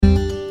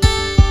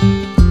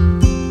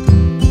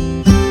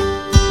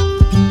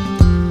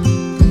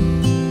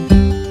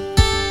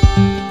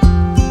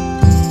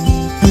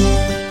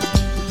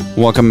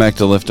Welcome back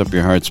to Lift Up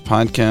Your Hearts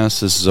podcast.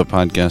 This is a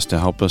podcast to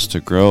help us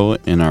to grow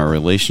in our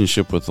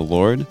relationship with the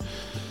Lord,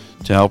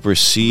 to help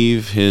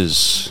receive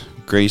His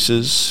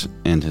graces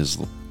and His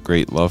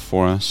great love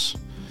for us.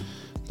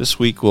 This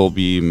week we'll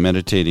be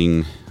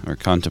meditating or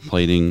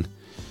contemplating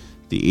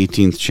the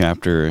 18th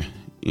chapter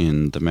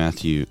in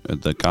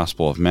the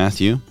Gospel of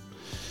Matthew.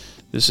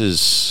 This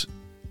is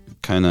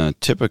kind of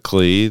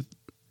typically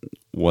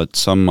what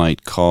some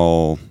might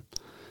call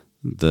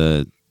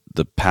the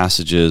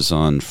passages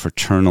on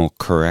fraternal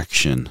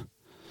correction,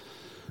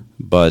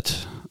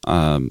 but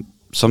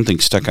something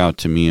stuck out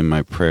to me in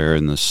my prayer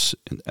in this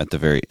at the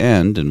very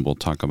end, and we'll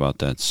talk about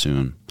that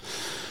soon.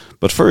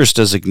 But first,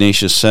 as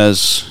Ignatius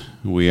says,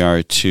 we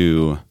are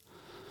to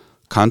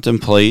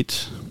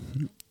contemplate,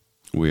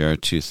 we are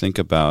to think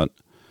about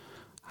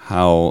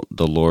how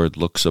the Lord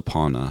looks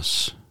upon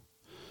us.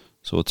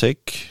 So we'll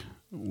take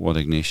what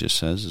Ignatius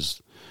says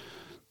is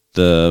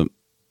the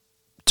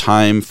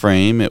time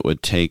frame it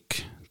would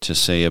take to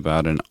say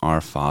about an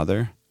Our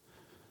Father,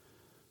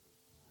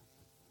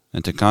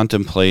 and to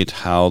contemplate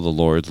how the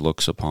Lord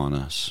looks upon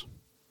us.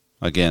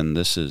 Again,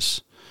 this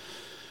is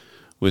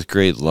with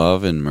great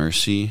love and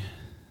mercy.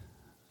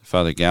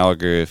 Father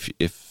Gallagher,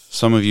 if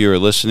some of you are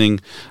listening,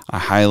 I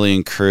highly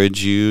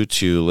encourage you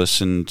to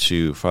listen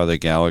to Father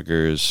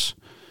Gallagher's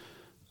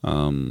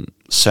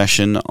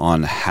session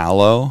on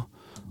Hallow,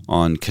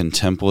 on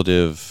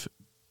contemplative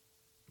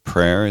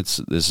prayer.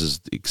 This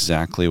is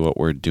exactly what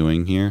we're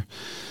doing here.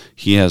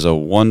 He has a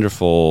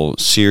wonderful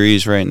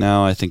series right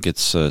now. I think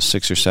it's a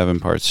 6 or 7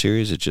 part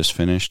series. It just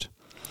finished.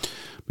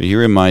 But he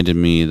reminded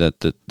me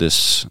that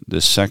this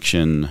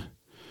section,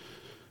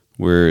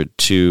 we're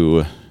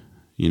to,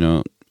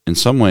 in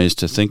some ways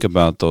to think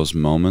about those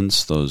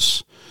moments,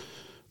 those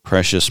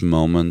precious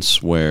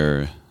moments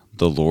where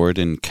the Lord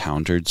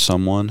encountered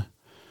someone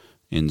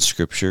in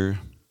Scripture.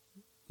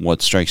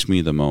 What strikes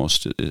me the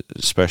most,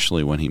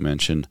 especially when he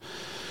mentioned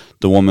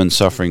the woman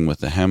suffering with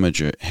the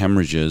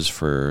hemorrhages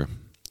for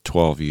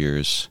 12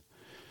 years,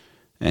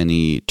 and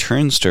he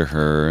turns to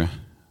her,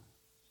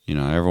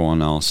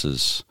 everyone else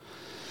is,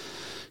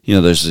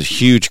 there's a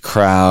huge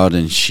crowd,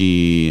 and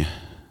she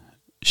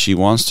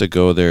wants to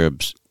go there,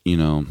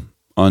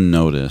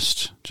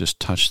 unnoticed, just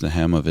touch the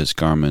hem of his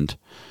garment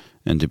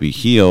and to be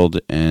healed,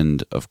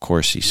 and of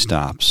course he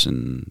stops,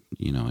 and,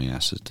 he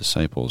asks his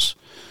disciples,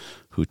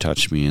 who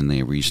touched me, and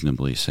they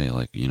reasonably say,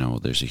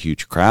 there's a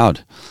huge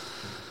crowd.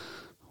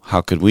 How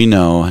could we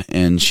know?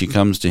 And she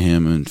comes to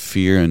him in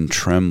fear and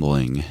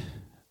trembling,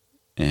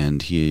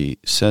 and he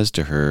says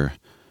to her,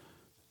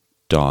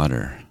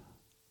 "Daughter,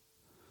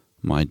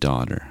 my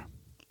daughter."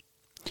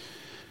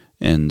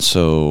 And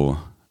so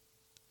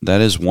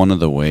that is one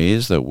of the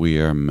ways that we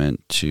are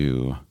meant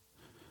to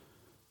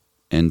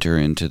enter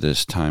into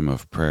this time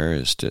of prayer,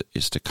 is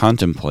to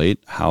contemplate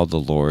how the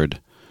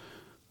Lord,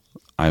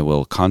 I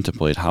will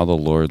contemplate how the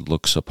Lord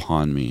looks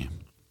upon me.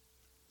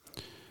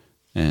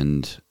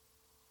 And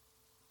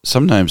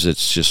sometimes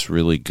it's just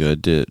really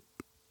good to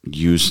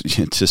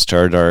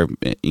start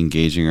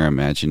engaging our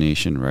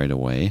imagination right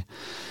away,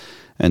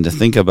 and to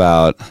think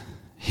about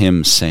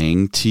him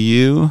saying to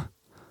you,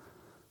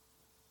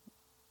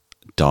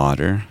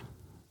 daughter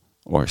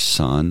or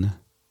son,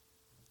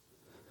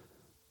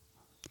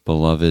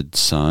 beloved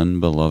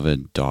son,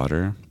 beloved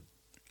daughter.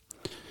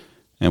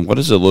 And what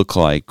does it look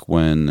like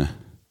when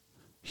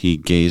he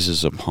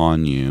gazes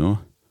upon you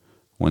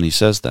when he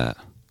says that?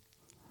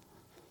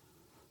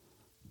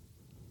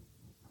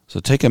 So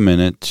take a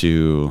minute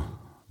to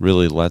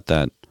really let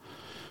that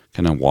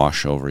kind of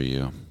wash over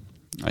you.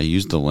 I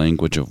use the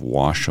language of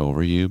wash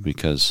over you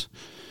because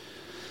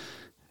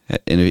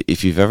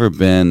if you've ever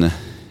been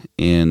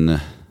in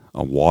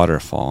a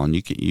waterfall,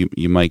 and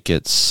you might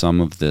get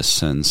some of this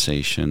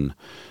sensation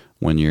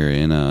when you're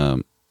in a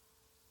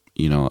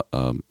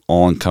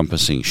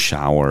all-encompassing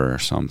shower or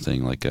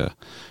something, like a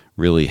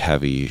really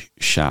heavy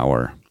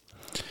shower.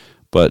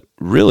 But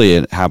really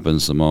it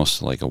happens the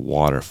most like a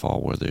waterfall,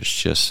 where there's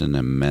just an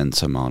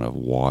immense amount of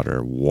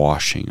water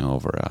washing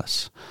over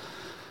us.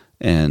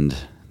 And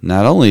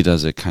not only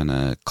does it kind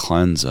of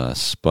cleanse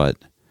us, but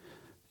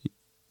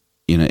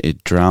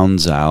it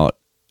drowns out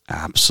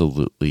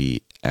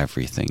absolutely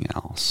everything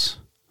else.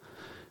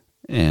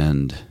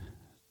 And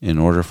in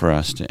order for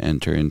us to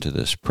enter into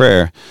this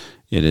prayer,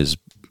 it is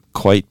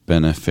quite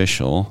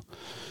beneficial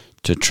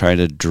to try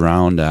to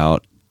drown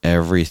out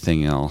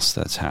everything else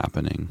that's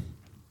happening.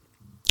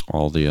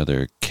 All the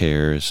other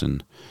cares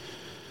and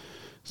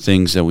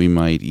things that we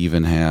might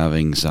even have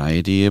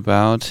anxiety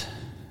about,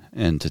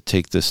 and to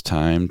take this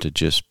time to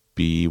just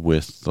be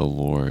with the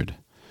Lord,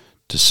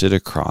 to sit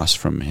across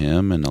from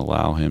him and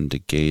allow him to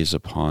gaze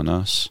upon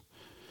us,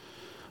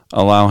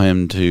 allow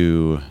him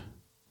to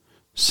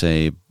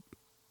say,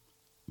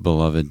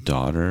 beloved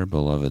daughter,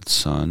 beloved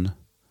son,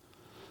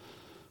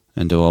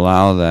 and to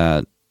allow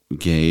that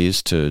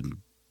gaze to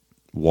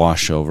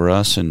wash over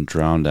us and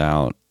drown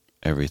out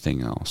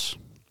everything else.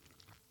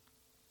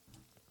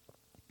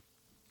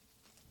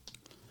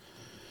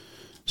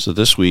 So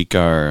this week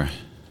our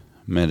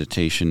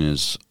meditation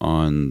is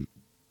on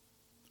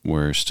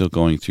We're still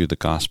going through the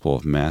Gospel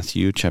of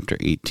Matthew, chapter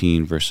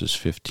 18, verses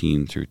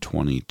 15 through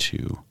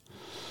 22.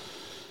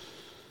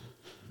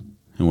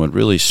 And what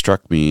really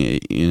struck me,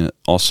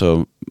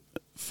 also,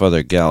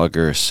 Father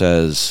Gallagher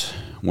says,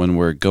 when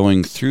we're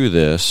going through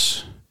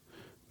this,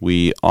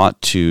 we ought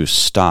to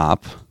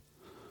stop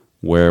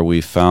where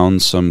we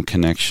found some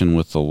connection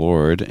with the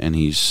Lord and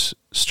He's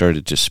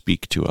started to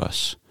speak to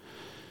us.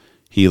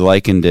 He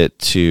likened it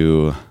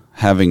to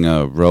having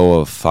a row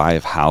of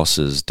 5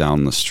 houses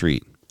down the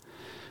street,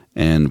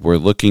 and we're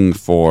looking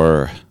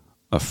for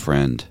a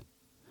friend.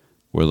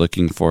 We're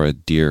looking for a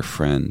dear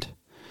friend.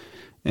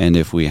 And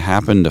if we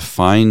happen to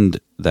find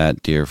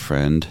that dear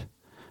friend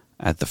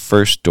at the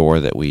first door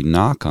that we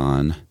knock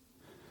on,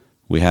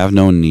 we have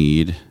no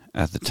need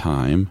at the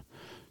time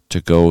to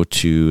go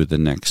to the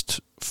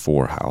next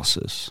 4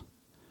 houses.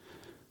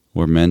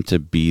 We're meant to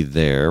be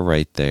there,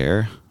 right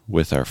there,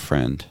 with our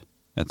friend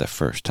at the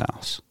first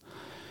house.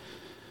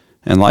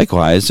 And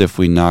likewise, if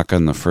we knock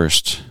on the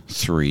first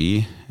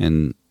 3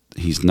 and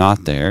he's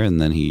not there,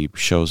 and then he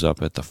shows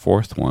up at the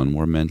 4th one,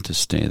 we're meant to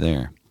stay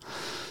there.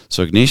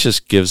 So Ignatius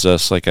gives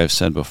us, like I've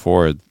said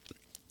before,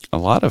 a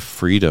lot of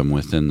freedom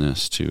within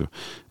this to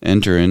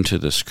enter into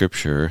the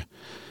Scripture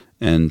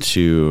and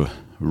to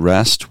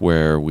rest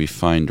where we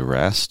find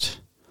rest,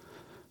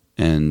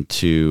 and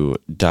to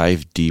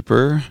dive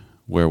deeper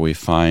where we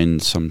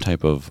find some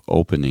type of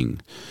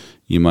opening.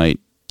 You might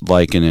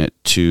liken it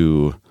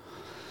to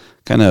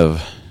kind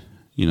of,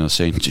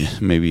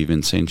 maybe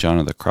even St. John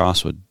of the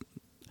Cross would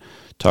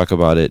talk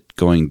about it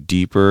going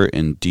deeper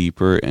and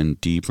deeper and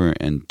deeper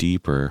and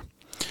deeper.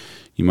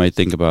 You might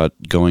think about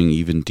going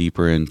even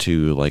deeper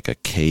into like a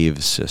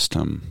cave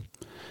system,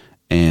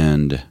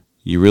 and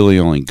you really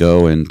only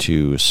go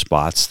into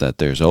spots that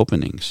there's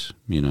openings,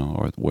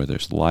 or where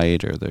there's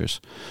light or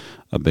there's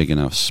a big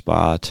enough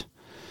spot.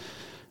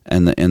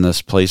 And in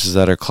those places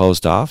that are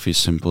closed off, you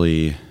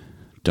simply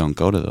don't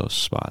go to those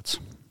spots.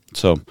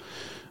 So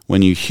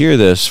when you hear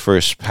this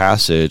first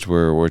passage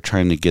where we're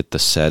trying to get the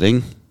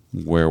setting,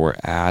 where we're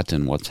at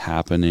and what's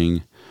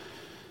happening,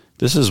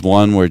 this is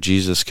one where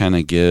Jesus kind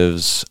of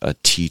gives a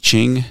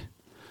teaching.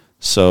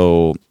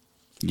 So,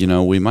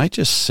 we might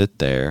just sit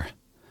there,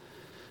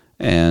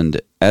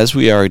 and as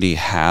we already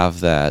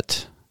have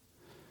that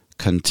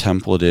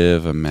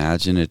contemplative,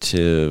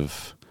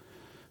 imaginative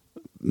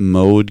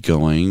mode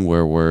going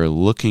where we're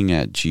looking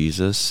at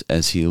Jesus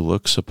as He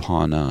looks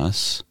upon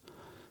us,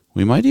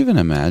 we might even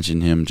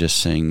imagine Him just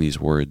saying these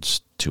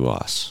words to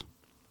us.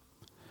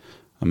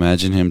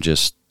 Imagine Him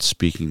just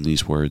speaking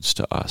these words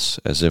to us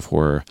as if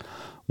we're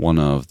one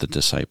of the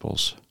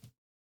disciples.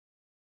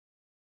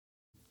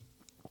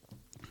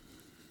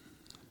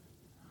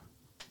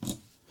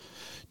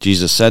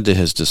 Jesus said to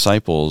His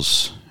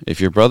disciples, "If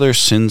your brother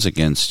sins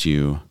against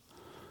you,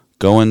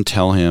 go and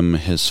tell him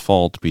his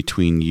fault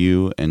between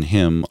you and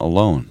him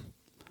alone.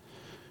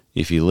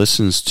 If he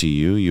listens to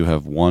you, you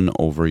have won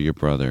over your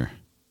brother.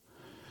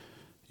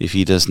 If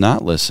he does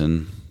not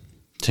listen,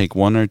 take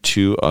 1 or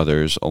 2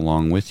 others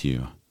along with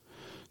you,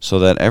 so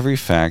that every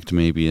fact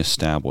may be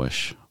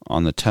established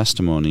on the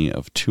testimony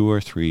of 2 or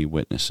 3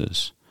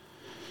 witnesses.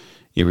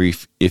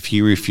 If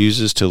he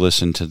refuses to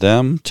listen to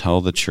them,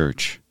 tell the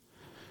church.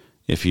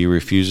 If he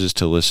refuses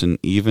to listen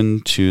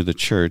even to the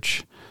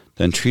church,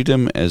 then treat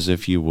him as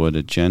if you would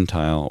a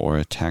Gentile or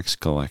a tax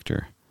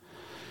collector.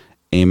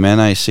 Amen,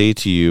 I say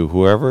to you,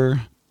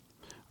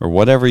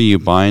 whatever you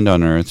bind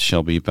on earth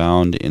shall be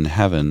bound in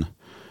heaven,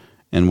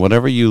 and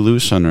whatever you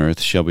loose on earth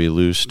shall be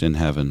loosed in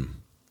heaven.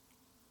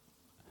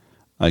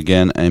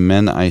 Again,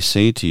 amen, I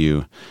say to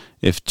you,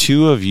 if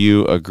 2 of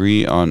you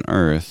agree on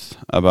earth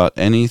about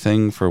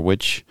anything for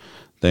which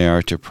they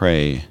are to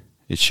pray,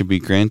 it should be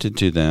granted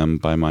to them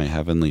by my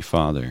heavenly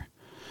Father.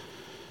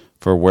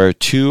 For where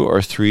 2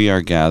 or 3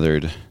 are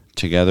gathered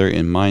together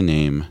in my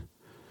name,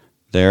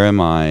 there am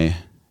I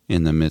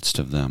in the midst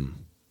of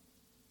them."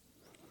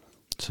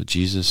 So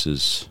Jesus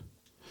is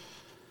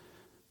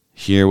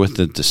here with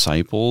the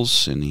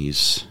disciples, and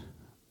He's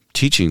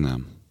teaching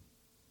them.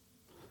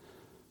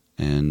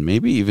 And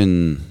maybe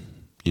even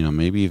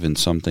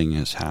something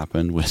has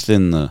happened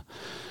within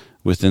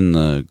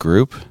the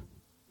group,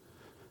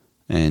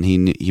 and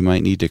he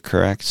might need to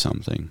correct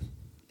something.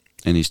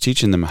 And He's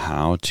teaching them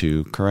how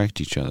to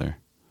correct each other.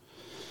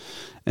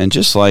 And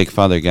just like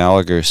Father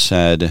Gallagher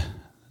said,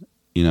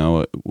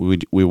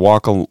 we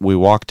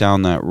walk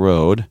down that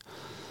road,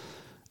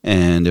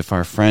 and if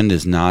our friend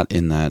is not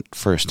in that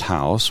first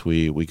house,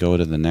 we go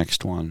to the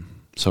next one.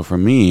 So for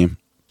me,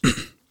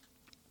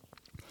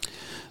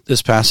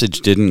 this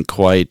passage didn't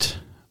quite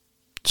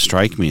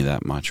strike me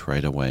that much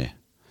right away.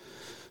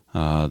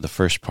 The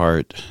first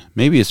part,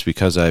 maybe it's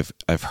because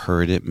I've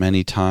heard it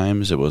many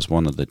times. It was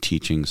one of the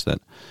teachings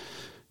that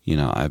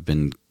I've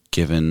been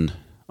given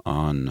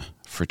on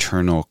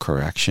fraternal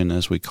correction,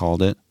 as we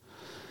called it,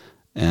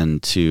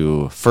 and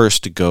to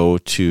first go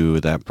to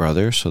that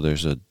brother. So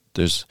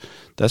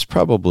that's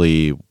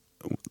probably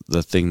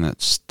the thing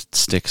that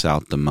sticks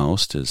out the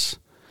most, is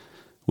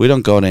we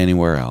don't go to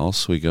anywhere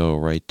else. We go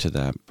right to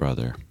that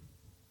brother.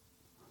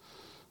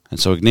 And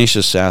so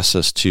Ignatius asks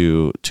us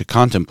to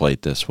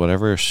contemplate this,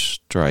 whatever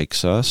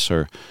strikes us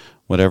or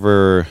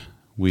whatever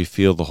we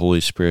feel the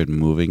Holy Spirit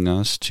moving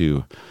us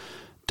to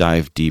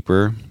dive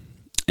deeper.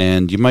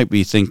 And you might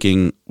be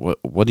thinking,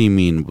 what do you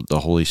mean the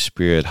Holy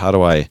Spirit? How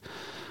do I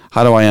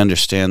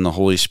understand the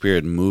Holy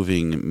Spirit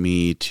moving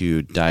me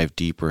to dive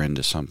deeper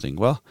into something?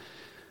 Well,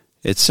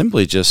 it's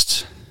simply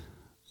just,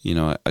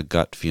 a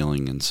gut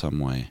feeling in some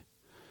way.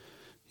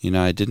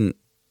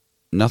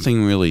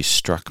 Nothing really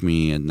struck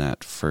me in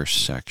that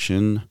first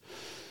section.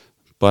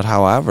 But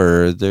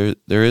however,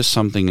 there is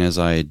something as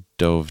I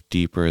dove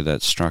deeper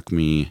that struck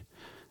me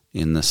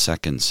in the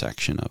second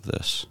section of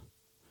this.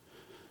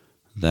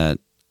 That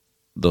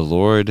the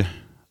Lord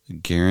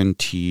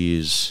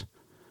guarantees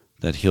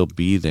that He'll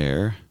be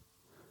there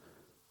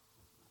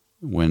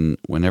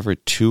whenever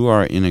two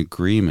are in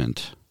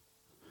agreement.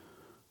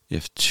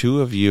 If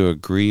two of you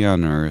agree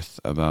on earth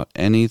about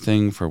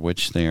anything for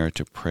which they are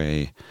to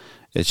pray,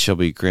 it shall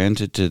be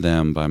granted to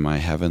them by my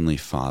heavenly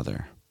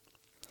Father.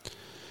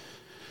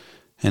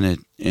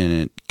 And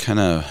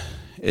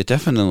it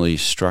definitely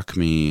struck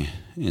me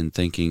in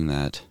thinking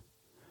that,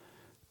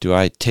 do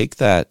I take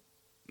that,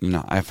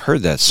 I've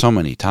heard that so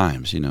many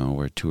times,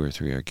 where two or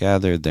three are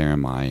gathered, there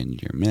am I in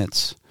your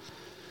midst.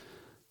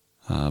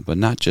 But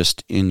not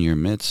just in your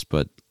midst,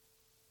 but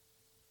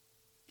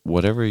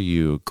whatever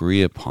you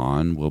agree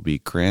upon will be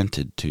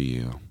granted to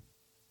you.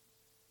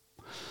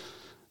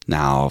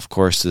 Now, of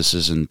course, this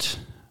isn't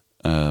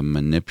a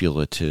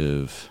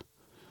manipulative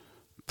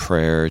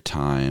prayer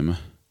time,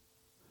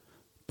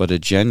 but a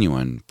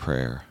genuine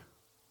prayer.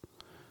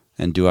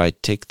 And do I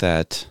take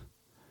that?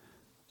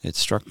 It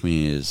struck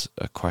me as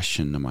a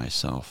question to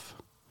myself.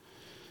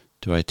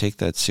 Do I take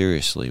that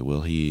seriously?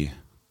 Will He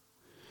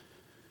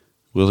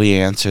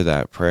answer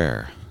that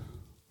prayer?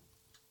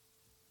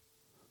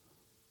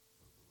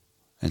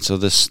 And so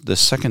this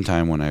second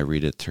time when I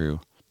read it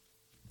through,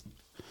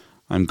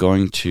 I'm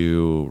going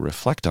to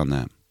reflect on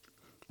that.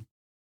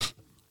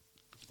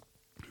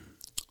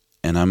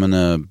 And I'm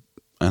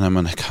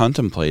gonna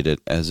contemplate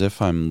it as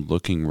if I'm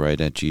looking right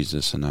at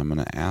Jesus, and I'm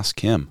gonna ask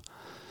Him,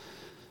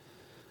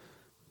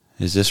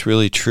 is this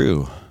really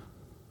true?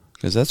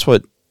 Because that's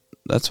what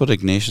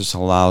Ignatius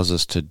allows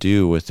us to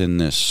do within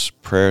this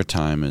prayer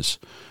time, is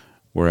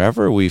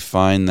wherever we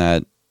find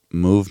that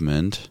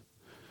movement,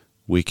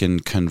 we can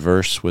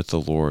converse with the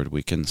Lord.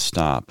 We can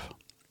stop.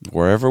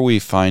 Wherever we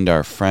find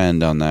our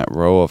friend on that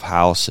row of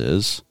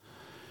houses,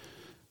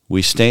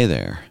 we stay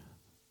there.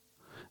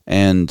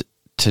 And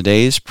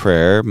today's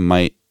prayer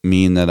might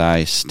mean that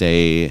I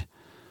stay.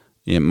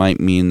 It might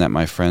mean that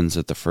my friend's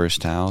at the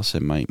first house.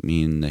 It might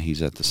mean that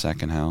he's at the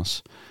second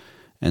house.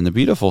 And the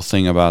beautiful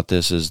thing about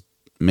this is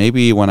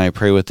maybe when I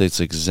pray with this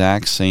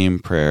exact same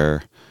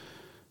prayer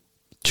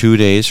 2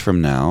 days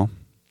from now,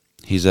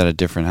 he's at a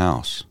different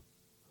house.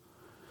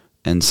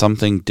 And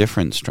something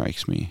different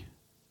strikes me,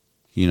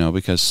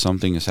 because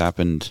something has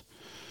happened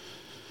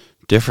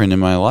different in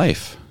my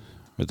life,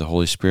 where the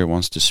Holy Spirit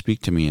wants to speak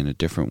to me in a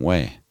different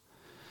way.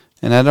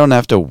 And I don't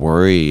have to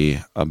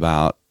worry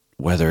about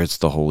whether it's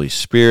the Holy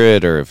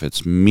Spirit or if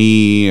it's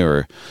me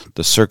or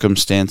the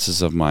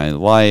circumstances of my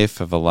life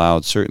have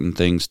allowed certain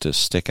things to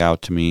stick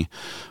out to me,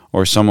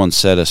 or someone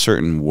said a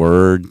certain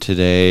word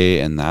today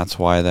and that's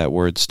why that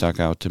word stuck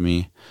out to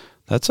me.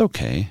 That's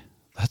okay.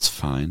 That's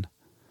fine.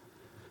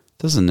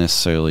 Doesn't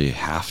necessarily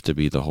have to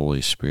be the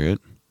Holy Spirit.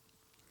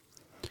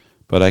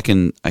 But I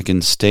can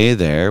stay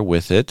there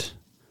with it,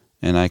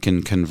 and I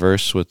can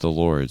converse with the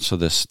Lord. So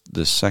this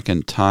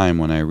second time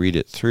when I read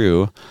it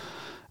through,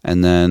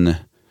 and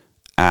then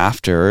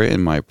after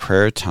in my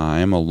prayer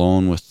time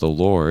alone with the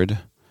Lord,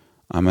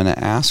 I'm going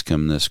to ask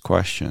Him this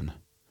question.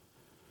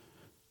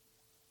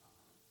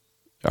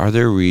 Are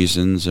there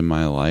reasons in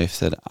my life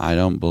that I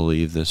don't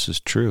believe this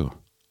is true?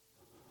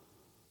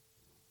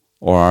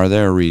 Or are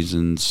there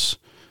reasons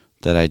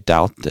that I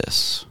doubt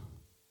this?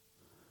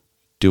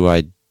 Do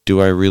I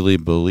really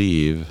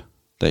believe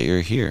that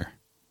you're here?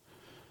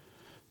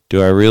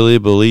 Do I really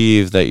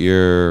believe that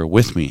you're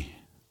with me?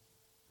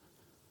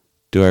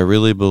 Do I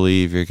really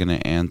believe you're going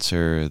to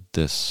answer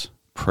this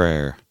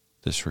prayer,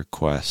 this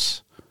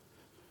request,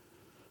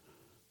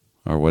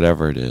 or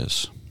whatever it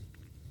is?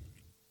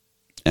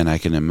 And I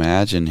can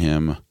imagine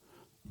Him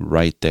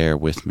right there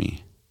with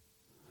me.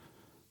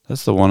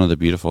 That's one of the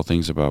beautiful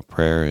things about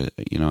prayer.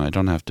 I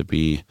don't have to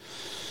be,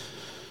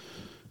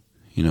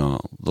 the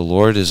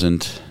Lord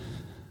isn't,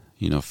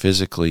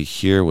 physically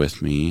here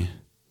with me,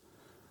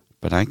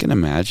 but I can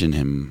imagine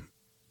Him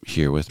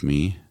here with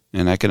me,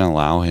 and I can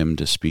allow Him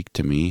to speak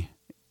to me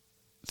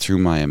through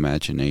my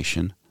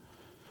imagination.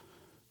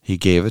 He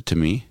gave it to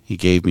me. He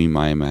gave me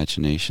my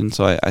imagination.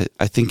 So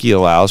I think He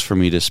allows for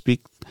me to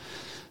speak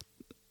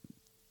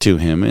to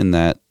Him in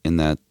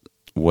that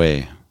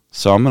way.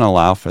 So I'm going to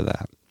allow for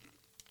that.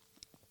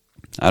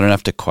 I don't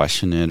have to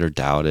question it or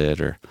doubt it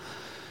or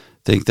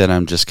think that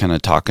I'm just kind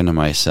of talking to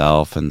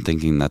myself and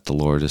thinking that the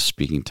Lord is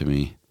speaking to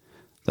me.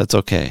 That's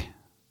okay.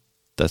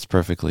 That's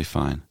perfectly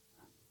fine.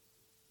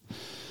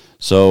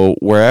 So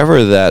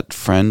wherever that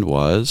friend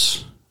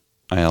was,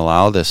 I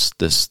allow this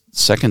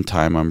second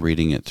time I'm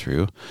reading it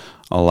through,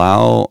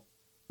 allow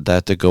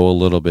that to go a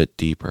little bit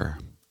deeper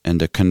and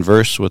to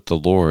converse with the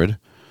Lord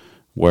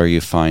where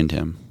you find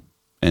him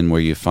and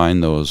where you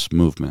find those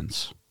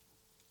movements.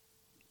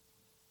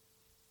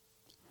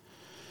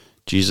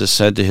 Jesus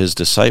said to his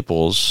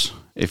disciples,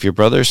 "If your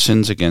brother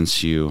sins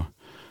against you,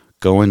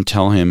 go and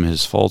tell him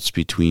his faults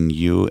between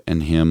you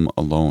and him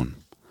alone.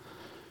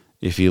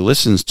 If he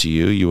listens to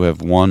you, you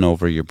have won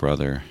over your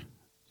brother.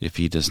 If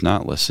he does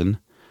not listen,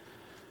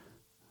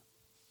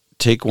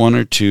 take one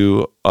or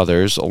two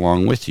others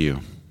along with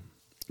you,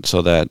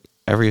 so that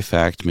every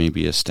fact may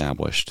be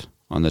established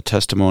on the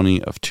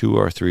testimony of 2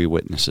 or 3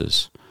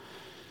 witnesses.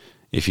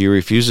 If he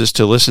refuses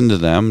to listen to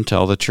them,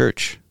 tell the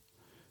church.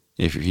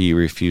 If he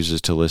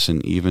refuses to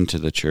listen even to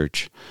the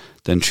church,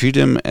 then treat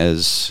him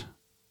as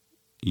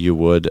you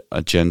would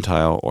a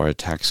Gentile or a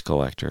tax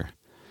collector.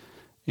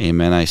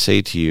 Amen, I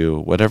say to you,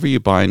 whatever you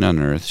bind on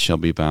earth shall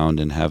be bound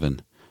in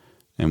heaven,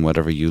 and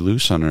whatever you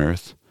loose on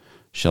earth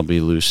shall be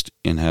loosed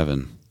in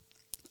heaven.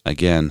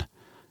 Again,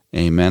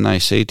 amen, I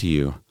say to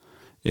you,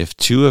 if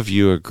 2 of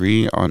you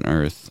agree on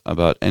earth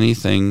about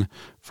anything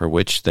for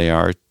which they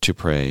are to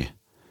pray,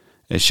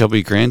 it shall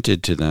be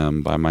granted to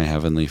them by my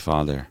heavenly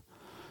Father.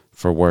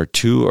 For where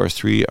 2 or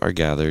 3 are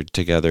gathered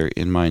together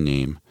in my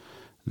name,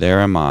 there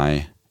am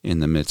I in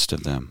the midst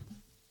of them."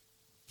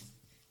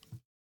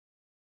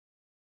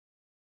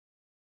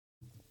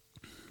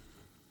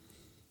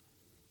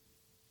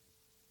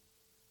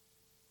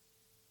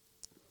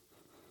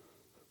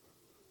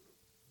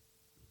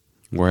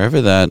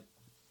 Wherever that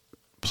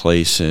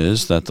place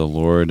is that the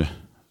Lord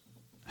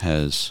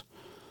has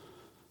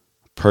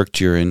perked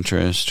your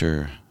interest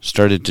or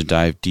started to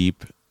dive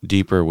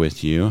deeper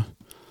with you,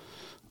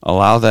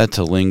 allow that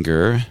to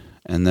linger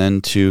and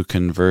then to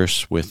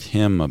converse with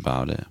him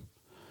about it.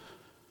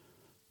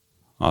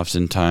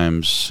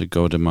 Oftentimes I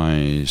go to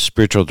my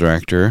spiritual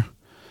director,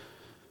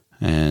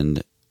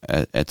 and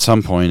at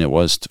some point it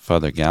was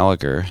Father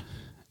Gallagher,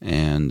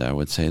 and I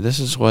would say, this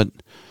is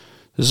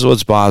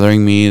what's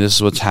bothering me, this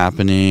is what's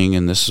happening,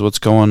 and this is what's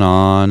going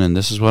on, and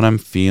this is what I'm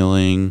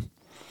feeling.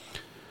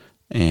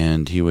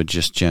 And he would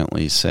just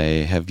gently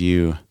say, have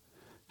you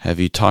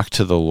talked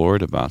to the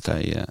Lord about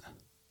that yet?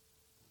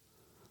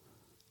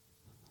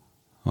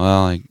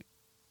 Well,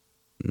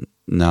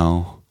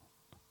 no.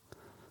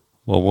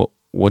 Well,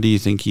 what do you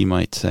think he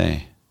might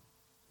say?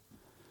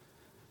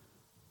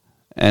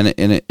 And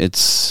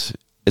it's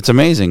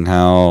amazing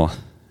how,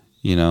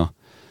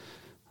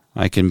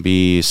 I can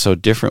be so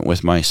different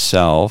with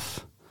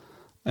myself,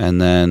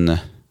 and then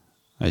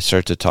I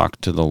start to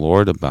talk to the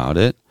Lord about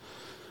it,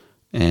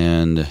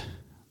 and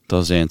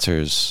those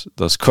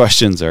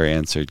questions are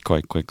answered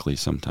quite quickly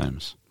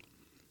sometimes.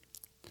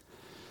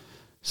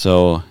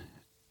 So,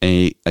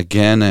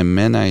 again,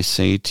 amen, I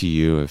say to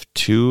you, if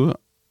 2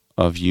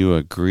 of you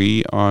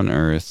agree on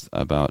earth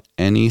about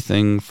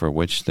anything for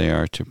which they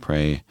are to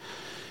pray,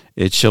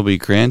 it shall be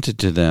granted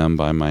to them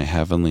by my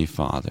heavenly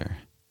Father.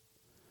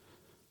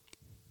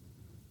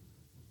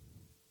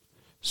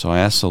 So I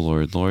asked the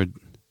Lord,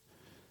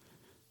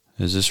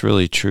 is this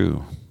really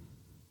true?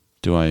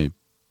 Do I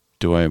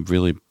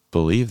really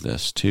believe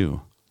this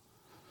too?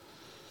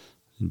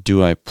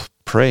 Do I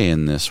pray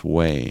in this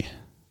way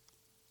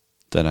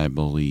that I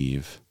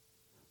believe?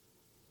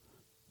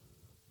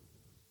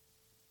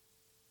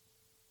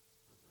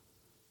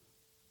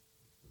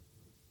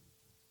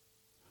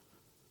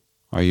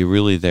 Are you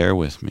really there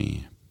with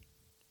me?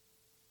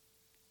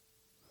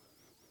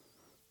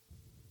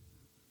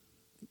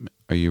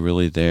 Are you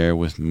really there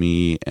with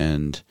me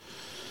and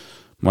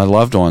my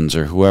loved ones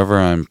or whoever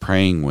I'm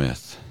praying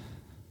with?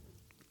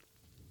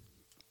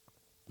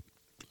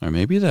 Or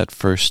maybe that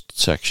first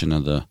section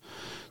of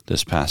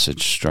this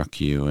passage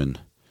struck you, and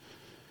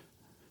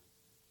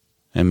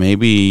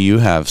maybe you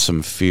have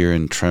some fear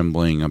and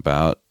trembling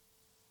about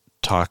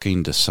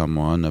talking to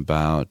someone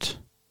about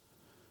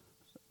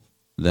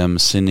them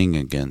sinning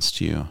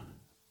against you,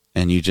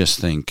 and you just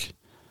think,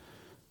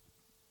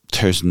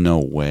 there's no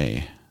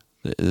way.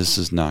 This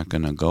is not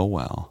going to go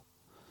well.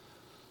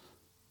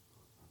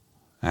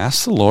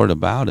 Ask the Lord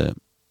about it.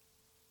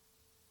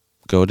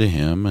 Go to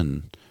him,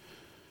 and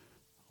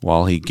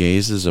while he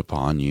gazes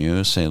upon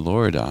you, say,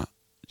 Lord,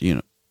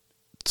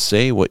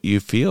 say what you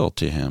feel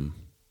to him.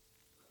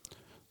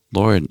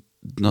 Lord,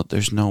 no,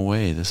 there's no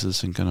way this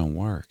isn't going to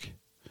work.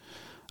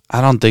 I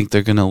don't think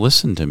they're going to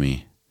listen to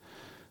me.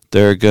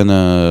 They're going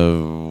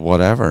to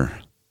whatever.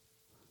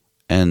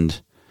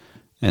 And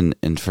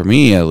for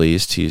me, at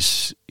least, he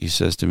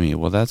says to me,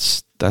 well,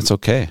 that's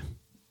okay.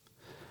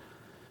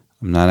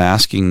 I'm not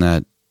asking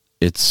that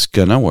it's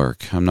going to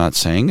work. I'm not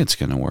saying it's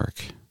going to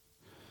work.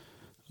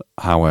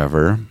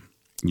 However,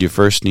 you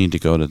first need to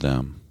go to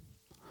them.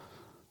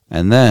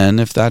 And then,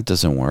 if that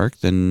doesn't work,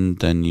 then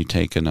you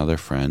take another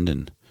friend,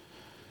 and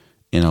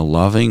in a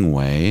loving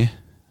way,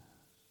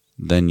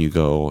 then you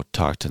go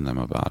talk to them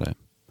about it.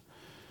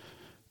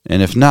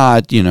 And if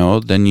not,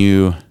 then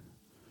he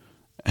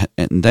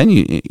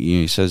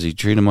says you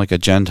treat him like a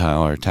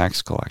Gentile or a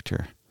tax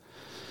collector.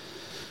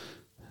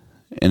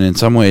 And in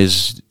some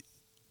ways,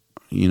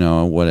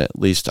 what at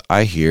least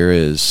I hear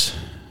is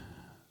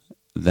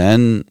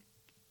then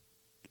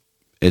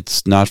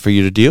it's not for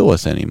you to deal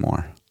with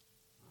anymore.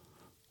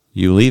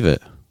 You leave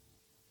it.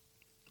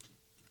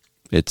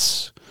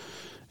 It's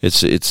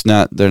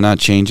not, they're not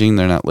changing,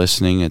 they're not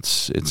listening,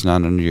 it's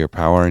not under your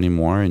power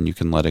anymore, and you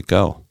can let it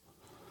go.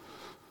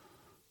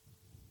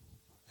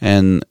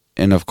 And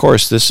of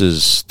course this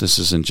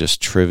isn't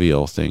just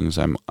trivial things.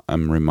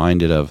 I'm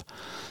reminded of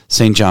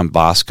St. John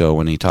Bosco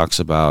when he talks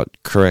about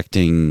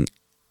correcting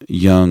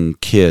young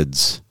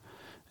kids,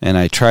 and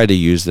I try to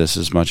use this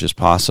as much as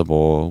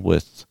possible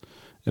with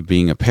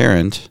being a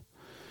parent,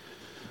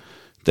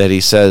 that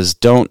he says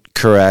don't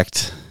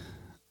correct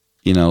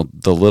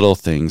the little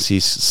things.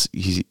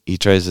 He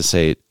tries to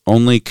say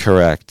only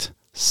correct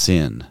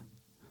sin.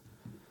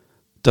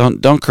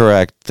 Don't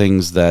correct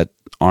things that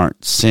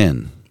aren't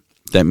sin,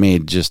 that may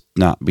just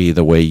not be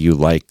the way you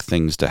like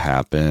things to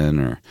happen,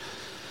 or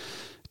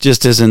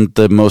just isn't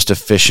the most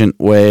efficient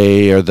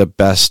way or the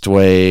best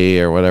way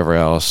or whatever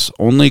else.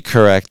 Only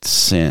correct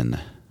sin.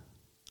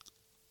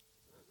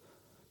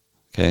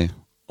 Okay?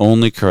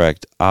 Only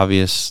correct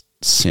obvious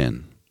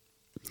sin.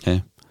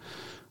 Okay?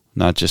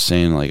 Not just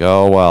saying like,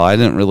 oh, well, I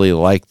didn't really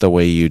like the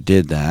way you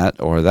did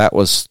that, or that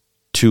was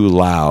too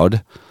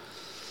loud.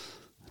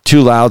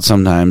 Too loud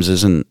sometimes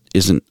isn't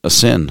a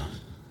sin,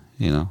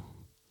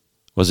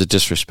 Was it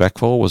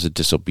disrespectful? Was it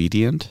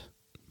disobedient?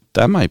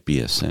 That might be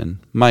a sin.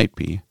 Might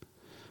be.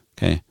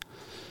 Okay?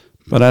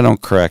 But I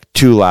don't correct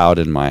too loud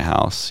in my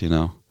house,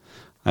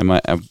 I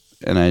might,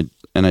 and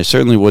I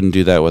certainly wouldn't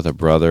do that with a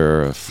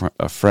brother or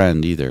a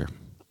friend either.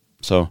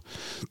 So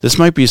this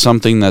might be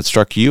something that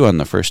struck you on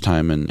the first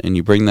time, and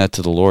you bring that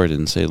to the Lord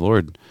and say,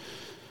 Lord,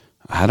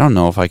 I don't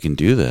know if I can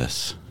do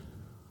this.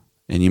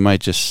 And you might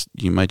just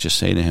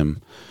say to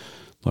him,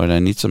 Lord, I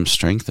need some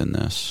strength in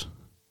this.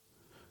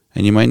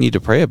 And you might need to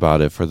pray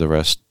about it for the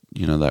rest,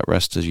 that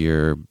rest of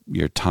your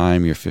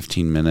time, your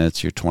 15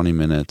 minutes, your 20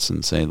 minutes,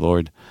 and say,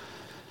 Lord,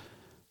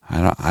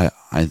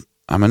 I'm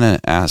going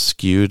to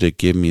ask you to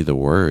give me the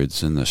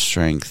words and the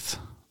strength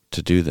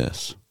to do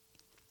this.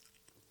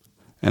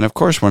 And of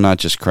course, we're not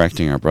just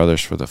correcting our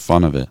brothers for the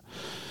fun of it.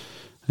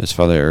 As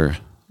Father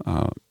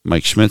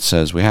Mike Schmidt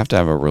says, we have to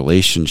have a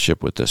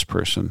relationship with this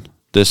person.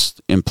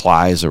 This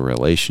implies a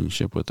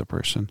relationship with the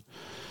person.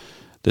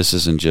 This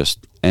isn't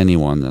just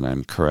anyone that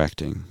I'm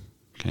correcting.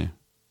 Okay,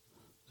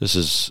 this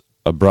is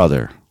a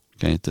brother.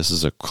 Okay, this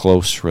is a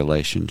close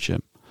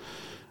relationship,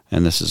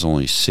 and this is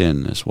only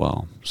sin as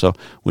well. So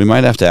we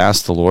might have to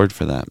ask the Lord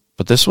for that.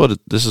 But this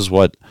is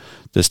what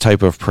this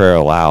type of prayer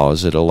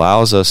allows. It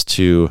allows us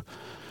to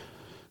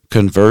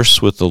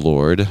converse with the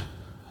Lord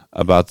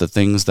about the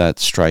things that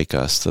strike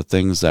us, the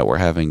things that we're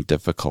having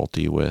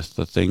difficulty with,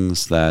 the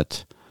things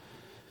that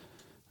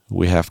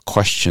we have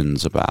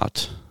questions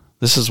about.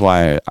 This is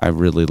why I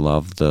really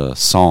love the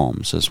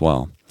Psalms as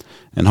well.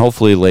 And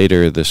hopefully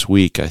later this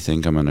week, I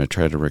think I'm going to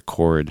try to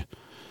record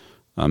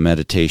a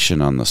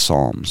meditation on the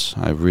Psalms.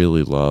 I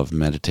really love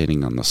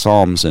meditating on the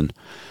Psalms, and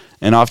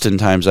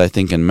oftentimes I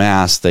think in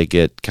Mass they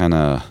get kind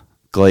of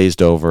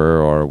glazed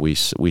over, or we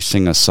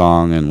sing a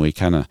song and we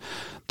kind of,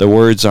 the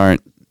words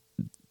aren't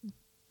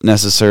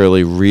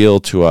necessarily real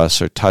to us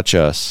or touch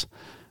us,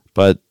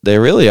 but they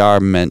really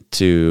are meant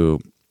to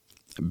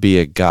be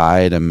a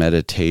guide, a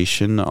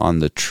meditation on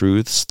the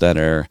truths that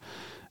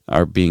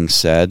are being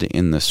said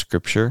in the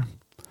Scripture.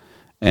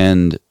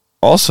 And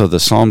also the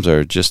Psalms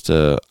are just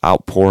a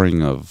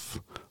outpouring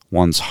of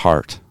one's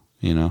heart.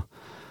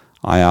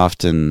 I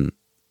often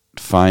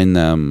find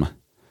them,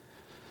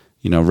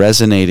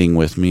 resonating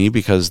with me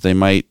because they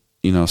might,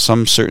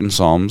 some certain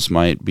Psalms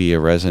might be a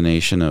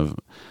resonation of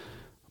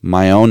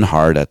my own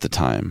heart at the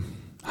time,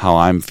 how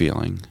I'm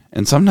feeling.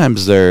 And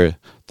sometimes they're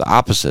the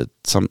opposite,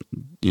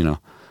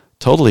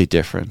 totally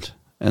different.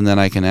 And then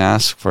I can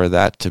ask for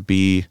that to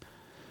be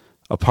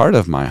a part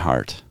of my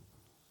heart.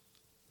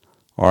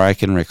 Or I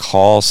can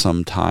recall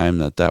some time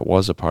that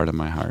was a part of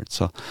my heart.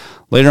 So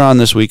later on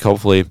this week,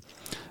 hopefully,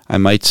 I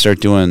might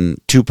start doing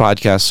 2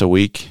 podcasts a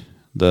week,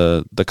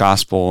 the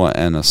gospel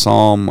and a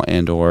psalm,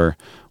 and or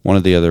one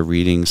of the other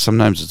readings.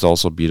 Sometimes it's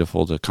also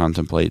beautiful to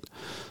contemplate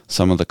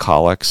some of the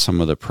collects,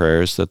 some of the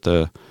prayers that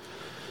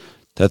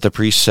the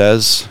priest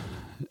says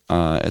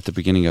at the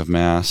beginning of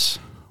Mass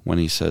when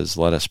he says,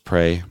 "Let us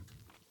pray."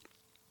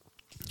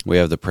 We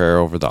have the prayer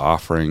over the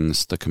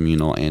offerings, the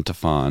communal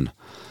antiphon,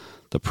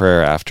 the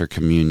prayer after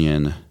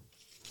communion,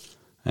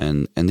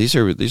 and these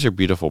are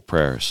beautiful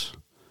prayers.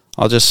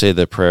 I'll just say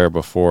the prayer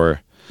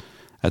before,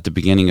 at the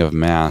beginning of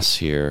Mass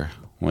here,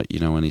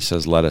 when he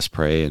says, "Let us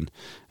pray," and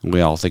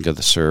we all think of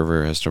the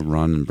server has to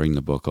run and bring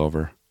the book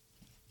over.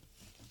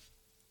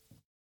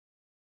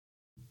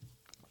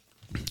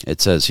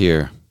 It says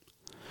here,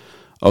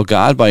 "O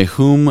God, by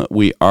whom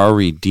we are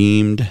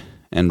redeemed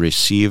and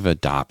receive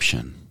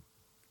adoption,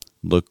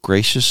 look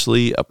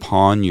graciously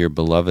upon your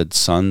beloved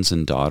sons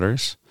and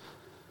daughters."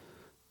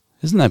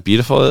 Isn't that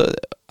beautiful?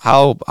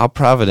 How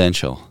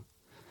providential.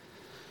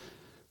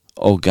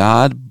 O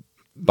God,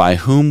 by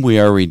whom we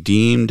are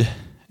redeemed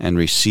and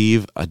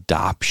receive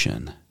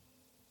adoption.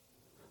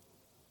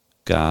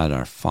 God,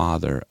 our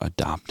Father,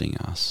 adopting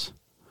us.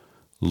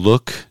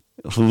 Look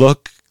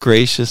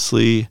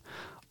graciously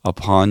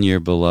upon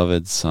your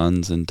beloved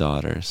sons and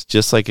daughters.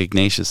 Just like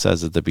Ignatius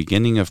says at the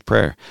beginning of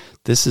prayer.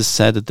 This is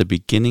said at the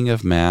beginning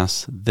of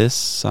Mass this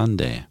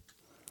Sunday.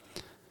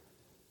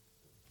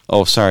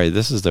 Oh, sorry,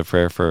 this is the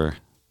prayer for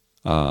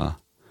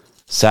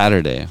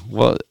Saturday.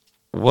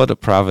 What a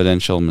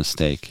providential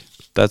mistake.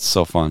 That's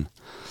so fun.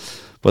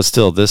 But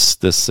still, this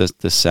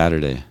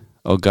Saturday.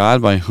 O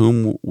God, by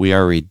whom we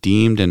are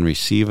redeemed and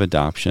receive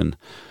adoption,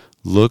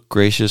 look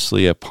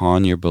graciously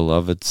upon your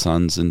beloved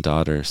sons and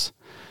daughters,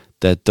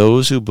 that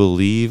those who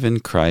believe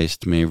in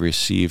Christ may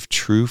receive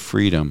true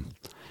freedom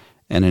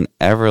and an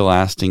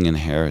everlasting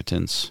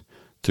inheritance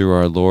through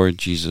our Lord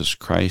Jesus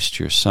Christ,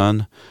 your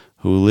Son,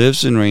 who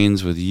lives and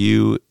reigns with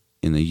you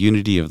in the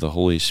unity of the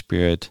Holy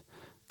Spirit,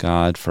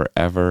 God,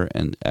 forever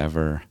and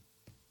ever.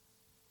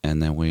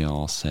 And then we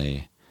all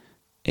say,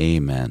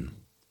 Amen.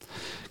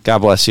 God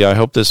bless you. I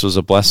hope this was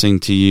a blessing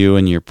to you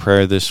in your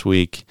prayer this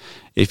week.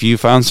 If you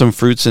found some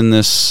fruits in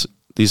these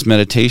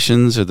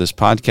meditations or this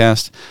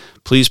podcast,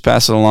 please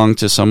pass it along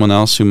to someone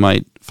else who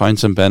might find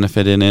some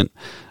benefit in it.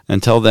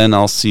 Until then,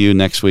 I'll see you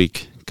next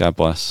week. God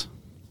bless.